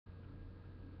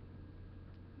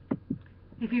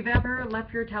If you've ever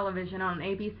left your television on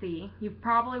ABC, you've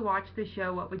probably watched the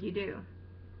show What Would You Do?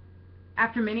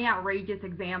 After many outrageous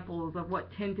examples of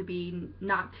what tend to be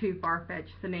not too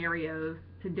far-fetched scenarios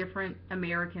to different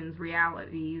Americans'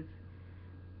 realities,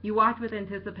 you watch with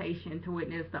anticipation to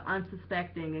witness the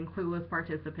unsuspecting and clueless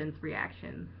participants'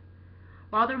 reactions.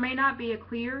 While there may not be a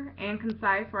clear and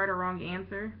concise right or wrong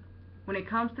answer, when it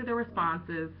comes to the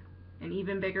responses, an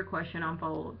even bigger question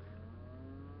unfolds.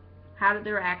 How did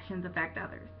their actions affect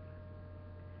others?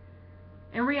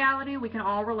 In reality, we can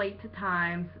all relate to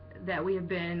times that we have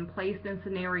been placed in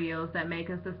scenarios that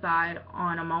make us decide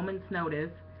on a moment's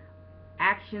notice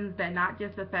actions that not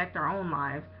just affect our own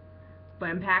lives,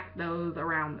 but impact those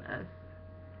around us.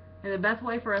 And the best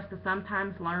way for us to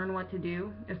sometimes learn what to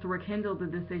do is to rekindle the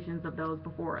decisions of those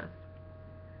before us.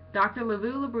 Dr.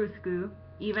 Librescu,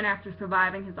 even after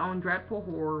surviving his own dreadful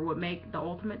horror, would make the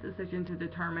ultimate decision to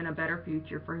determine a better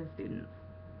future for his students.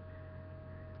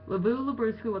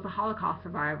 Librescu was a Holocaust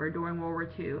survivor during World War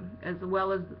II, as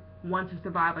well as one to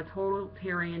survive a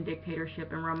totalitarian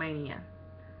dictatorship in Romania.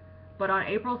 But on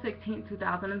April 16,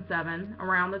 2007,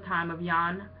 around the time of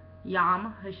Yom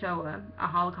HaShoah, a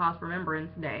Holocaust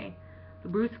Remembrance Day,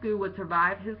 Librescu would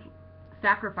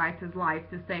sacrifice his life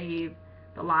to save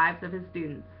the lives of his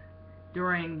students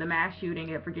during the mass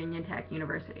shooting at Virginia Tech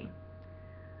University.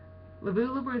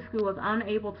 Librescu was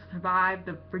unable to survive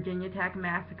the Virginia Tech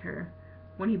massacre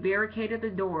when he barricaded the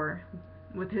door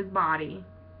with his body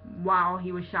while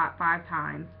he was shot 5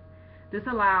 times. This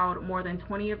allowed more than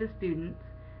 20 of his students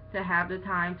to have the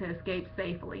time to escape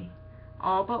safely,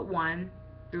 all but one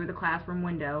through the classroom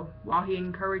window, while he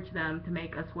encouraged them to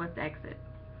make a swift exit.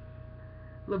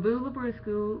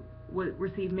 Librescu would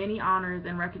receive many honors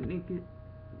and recognitions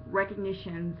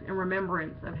in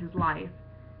remembrance of his life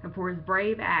and for his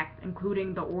brave act,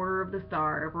 including the Order of the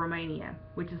Star of Romania,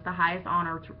 which is the highest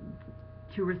honor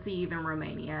to receive in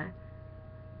Romania.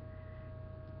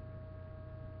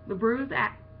 Librescu's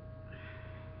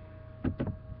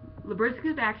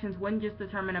actions wouldn't just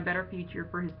determine a better future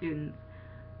for his students,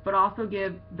 but also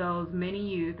give those many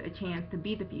youth a chance to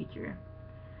be the future.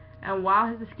 And while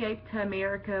his escape to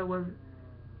America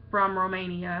from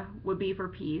Romania would be for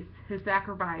peace, his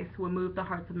sacrifice would move the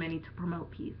hearts of many to promote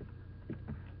peace.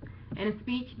 In a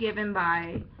speech given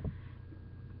by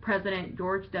President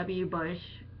George W. Bush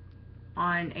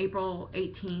on April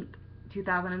 18,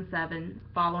 2007,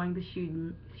 following the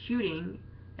shooting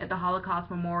at the Holocaust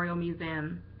Memorial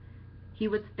Museum, he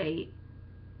would state,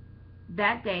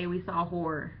 "That day we saw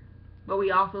horror, but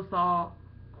we also saw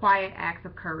quiet acts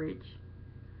of courage.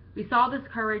 We saw this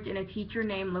courage in a teacher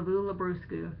named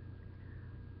Librescu.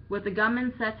 With the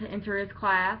gunman set to enter his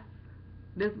class,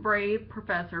 this brave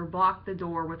professor blocked the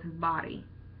door with his body,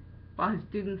 while his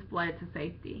students fled to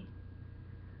safety.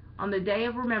 On the day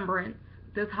of remembrance,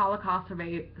 this Holocaust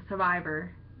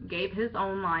survivor gave his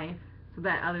own life so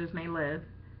that others may live.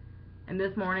 And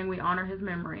this morning we honor his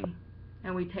memory,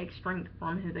 and we take strength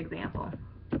from his example."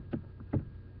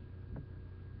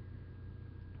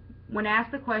 When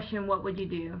asked the question, "What would you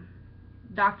do?"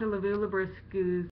 Dr. Librescu's